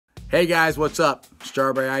Hey guys, what's up?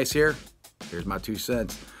 Strawberry Ice here. Here's my 2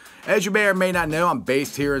 cents. As you may or may not know, I'm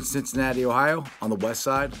based here in Cincinnati, Ohio, on the west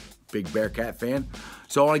side. Big Bearcat fan.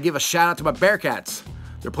 So I want to give a shout out to my Bearcats.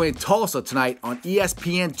 They're playing Tulsa tonight on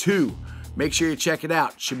ESPN2. Make sure you check it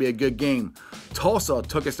out. Should be a good game. Tulsa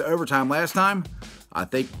took us to overtime last time. I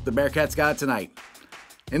think the Bearcats got it tonight.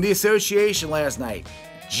 In the association last night,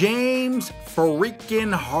 James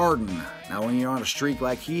freaking Harden. Now when you're on a streak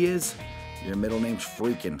like he is, your middle name's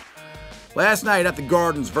freaking. Last night at the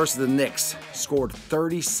Gardens versus the Knicks, scored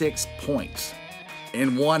 36 points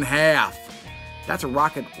in one half. That's a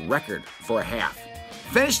Rocket record for a half.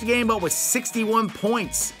 Finished the game up with 61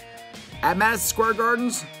 points. At Madison Square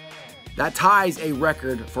Gardens, that ties a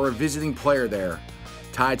record for a visiting player there.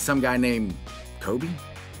 Tied some guy named Kobe?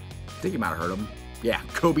 I think you might have heard of him. Yeah,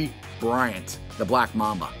 Kobe Bryant, the Black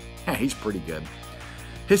Mamba. Yeah, he's pretty good.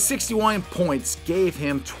 His 61 points gave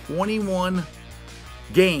him 21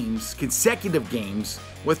 games, consecutive games,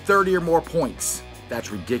 with 30 or more points.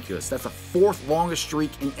 That's ridiculous. That's the 4th longest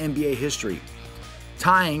streak in NBA history,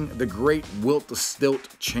 tying the great Wilt the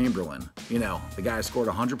Stilt Chamberlain. You know, the guy who scored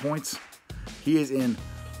 100 points. He is in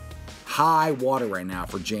high water right now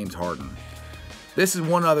for James Harden. This is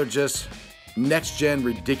one other just next-gen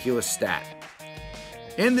ridiculous stat.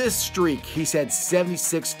 In this streak, he's had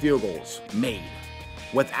 76 field goals made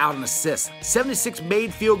without an assist. 76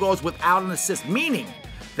 made field goals without an assist, meaning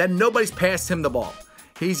that nobody's passed him the ball.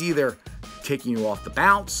 He's either taking you off the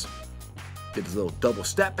bounce, did his little double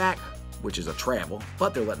step back, which is a travel,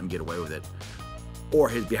 but they're letting him get away with it, or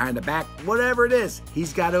his behind the back, whatever it is,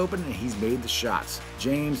 he's got open and he's made the shots.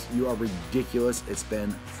 James, you are ridiculous. It's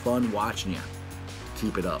been fun watching you.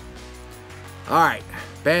 Keep it up. All right,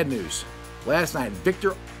 bad news. Last night,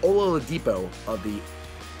 Victor Oladipo of the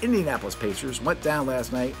Indianapolis Pacers went down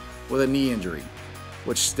last night with a knee injury,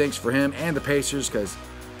 which stinks for him and the Pacers because,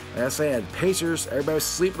 like I said, Pacers, everybody's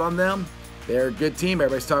sleeping on them. They're a good team.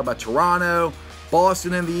 Everybody's talking about Toronto,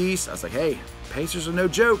 Boston in the East. I was like, hey, Pacers are no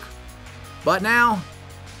joke. But now,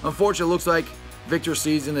 unfortunately, it looks like Victor's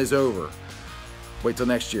season is over. Wait till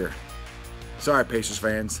next year. Sorry, Pacers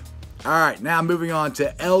fans. All right, now moving on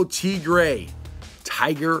to LT Gray,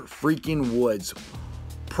 Tiger freaking Woods.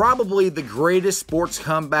 Probably the greatest sports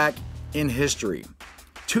comeback in history.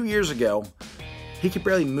 2 years ago, he could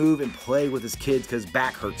barely move and play with his kids because his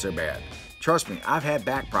back hurt so bad. Trust me, I've had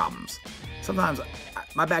back problems. Sometimes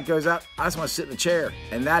my back goes out, I just want to sit in a chair,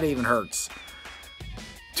 and that even hurts.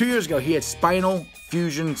 2 years ago, he had spinal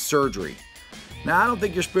fusion surgery. Now, I don't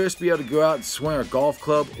think you're supposed to be able to go out and swing a golf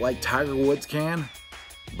club like Tiger Woods can,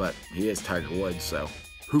 but he is Tiger Woods, so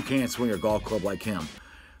who can swing a golf club like him?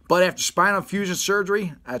 But after spinal fusion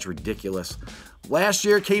surgery, that's ridiculous. Last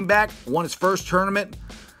year, came back, won his first tournament,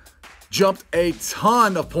 jumped a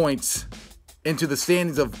ton of points into the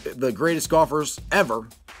standings of the greatest golfers ever.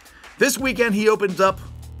 This weekend, he opens up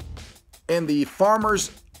in the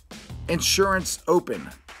Farmers Insurance Open.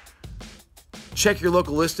 Check your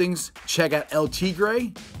local listings. Check out LT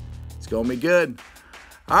Gray. It's going to be good.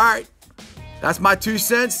 All right. That's my 2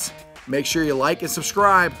 cents. Make sure you like and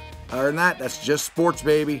subscribe. Other than that, that's just sports,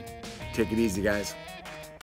 baby. Take it easy, guys.